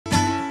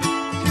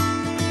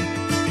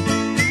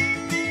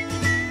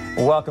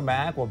Welcome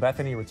back. Well,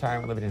 Bethany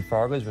Retirement Living in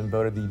Fargo has been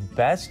voted the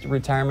best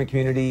retirement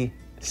community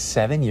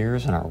 7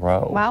 years in a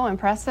row. Wow,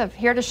 impressive.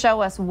 Here to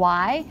show us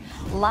why,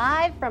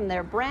 live from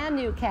their brand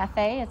new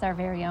cafe, is our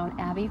very own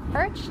Abby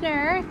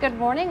Furchner. Good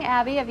morning,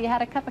 Abby. Have you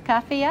had a cup of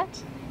coffee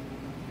yet?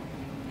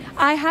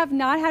 I have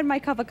not had my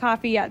cup of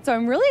coffee yet, so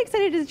I'm really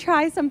excited to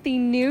try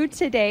something new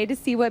today to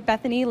see what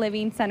Bethany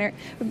Living Center,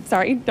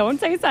 sorry, don't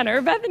say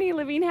center, Bethany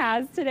Living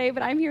has today,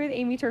 but I'm here with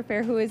Amy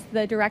Turfair, who is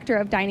the Director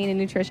of Dining and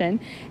Nutrition,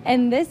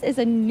 and this is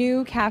a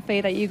new cafe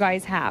that you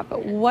guys have.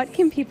 What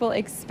can people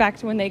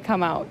expect when they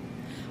come out?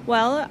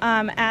 Well,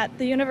 at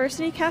the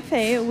University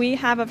Cafe, we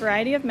have a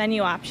variety of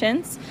menu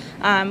options.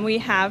 We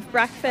have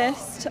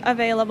breakfast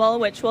available,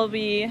 which we'll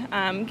be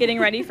getting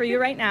ready for you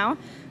right now.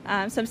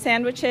 Some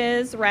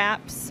sandwiches,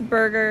 wraps,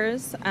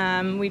 burgers.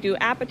 We do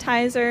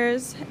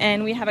appetizers,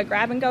 and we have a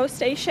grab-and-go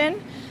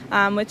station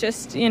with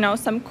just,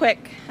 some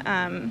quick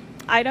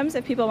items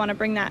if people want to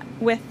bring that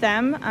with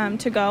them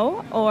to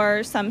go,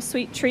 or some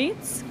sweet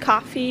treats,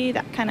 coffee,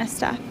 that kind of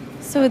stuff.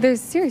 So there's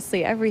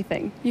seriously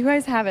everything. You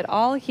guys have it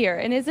all here.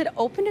 And is it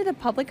open to the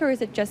public, or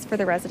is it just for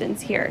the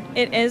residents here?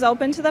 It is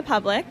open to the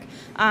public.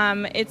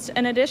 It's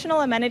an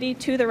additional amenity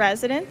to the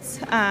residents,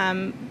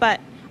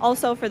 but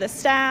also for the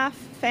staff,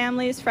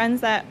 families,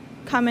 friends that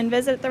come and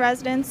visit the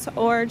residents,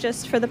 or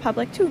just for the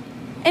public too.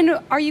 And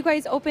are you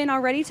guys open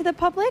already to the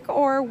public,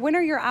 or when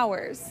are your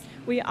hours?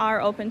 We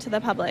are open to the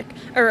public,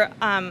 or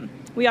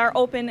we are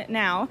open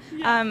now.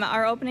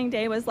 Our opening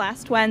day was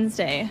last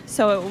Wednesday,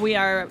 so we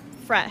are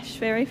fresh,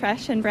 very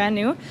fresh and brand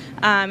new.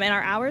 And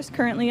our hours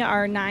currently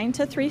are 9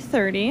 to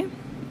 3:30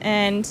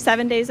 and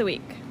 7 days a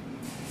week.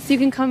 So you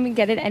can come and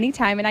get it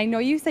anytime. And I know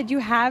you said you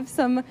have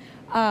some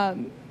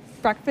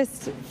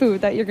breakfast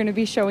food that you're going to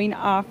be showing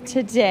off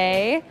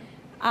today.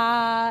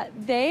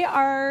 They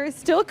are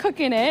still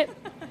cooking it.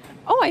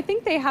 Oh, I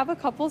think they have a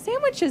couple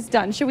sandwiches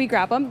done. Should we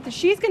grab them?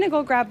 She's going to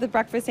go grab the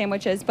breakfast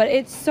sandwiches, but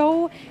it's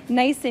so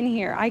nice in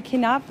here. I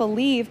cannot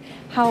believe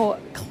how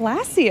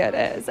classy it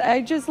is.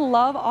 I just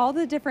love all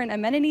the different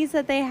amenities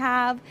that they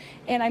have,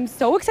 and I'm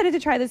so excited to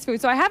try this food.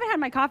 So I haven't had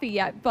my coffee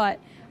yet, but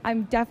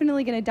I'm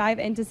definitely going to dive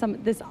into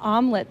this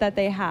omelet that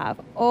they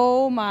have.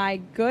 Oh my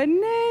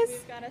goodness.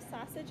 We've got a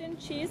sausage and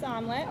cheese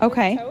omelet with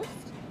toast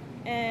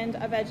and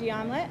a veggie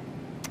omelet.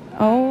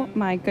 Oh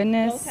my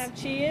goodness. Both have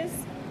cheese,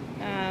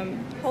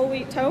 whole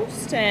wheat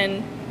toast,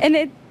 and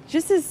it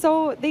just is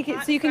so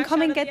you can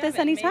come and get this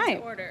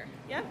anytime.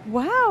 Yeah.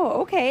 Wow.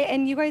 Okay.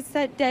 And you guys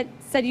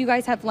said you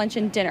guys have lunch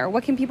and dinner.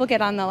 What can people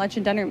get on the lunch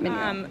and dinner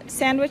menu?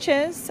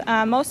 Sandwiches.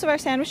 Most of our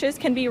sandwiches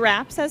can be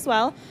wraps as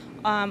well,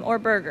 or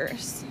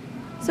burgers.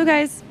 So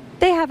guys,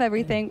 they have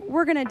everything.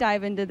 We're gonna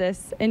dive into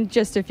this in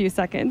just a few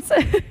seconds.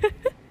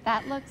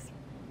 That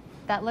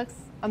looks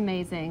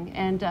amazing,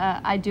 and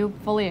I do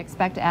fully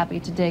expect Abby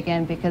to dig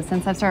in, because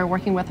since I've started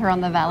working with her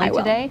on the Valley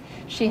today,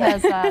 she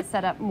has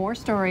set up more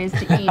stories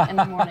to eat in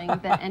the morning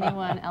than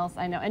anyone else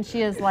I know, and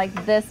she is like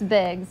this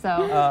big,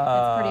 so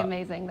it's pretty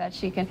amazing that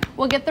she can.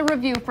 We'll get the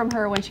review from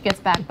her when she gets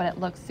back, but it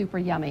looks super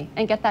yummy.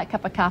 And get that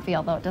cup of coffee,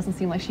 although it doesn't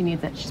seem like she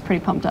needs it. She's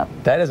pretty pumped up.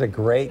 That is a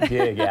great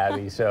gig,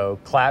 Abby. So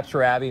claps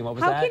for Abby. And what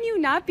was that? How can you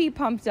not be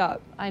pumped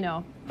up? I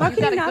know. How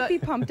can you not be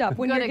pumped up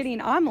when you're getting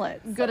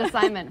omelets? Good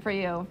assignment for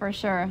you, for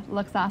sure.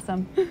 Looks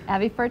awesome.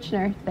 Abby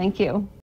Furchner, thank you.